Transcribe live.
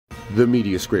The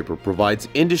MediaScraper provides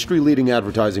industry-leading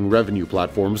advertising revenue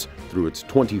platforms through its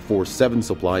 24/7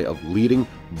 supply of leading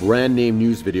brand-name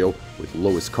news video with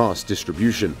lowest cost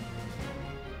distribution,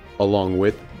 along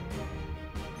with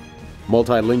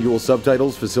multilingual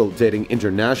subtitles facilitating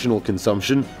international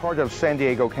consumption. Part of San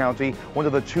Diego County, one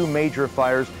of the two major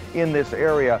fires in this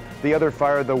area. The other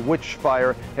fire, the Witch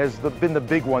Fire, has been the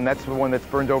big one. That's the one that's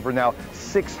burned over now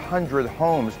 600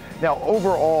 homes. Now,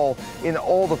 overall, in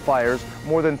all the fires,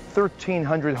 more than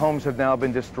 1,300 homes have now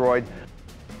been destroyed.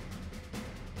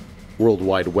 World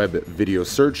Wide Web video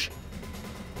search,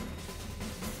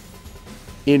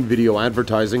 in-video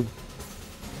advertising,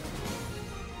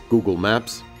 Google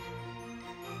Maps,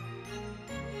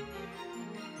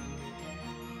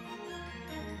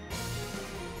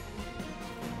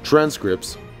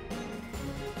 transcripts,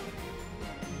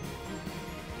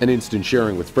 and instant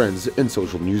sharing with friends and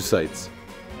social news sites.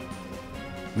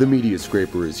 The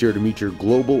MediaScraper is here to meet your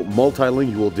global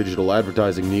multilingual digital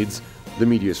advertising needs. The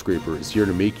MediaScraper is here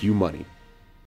to make you money.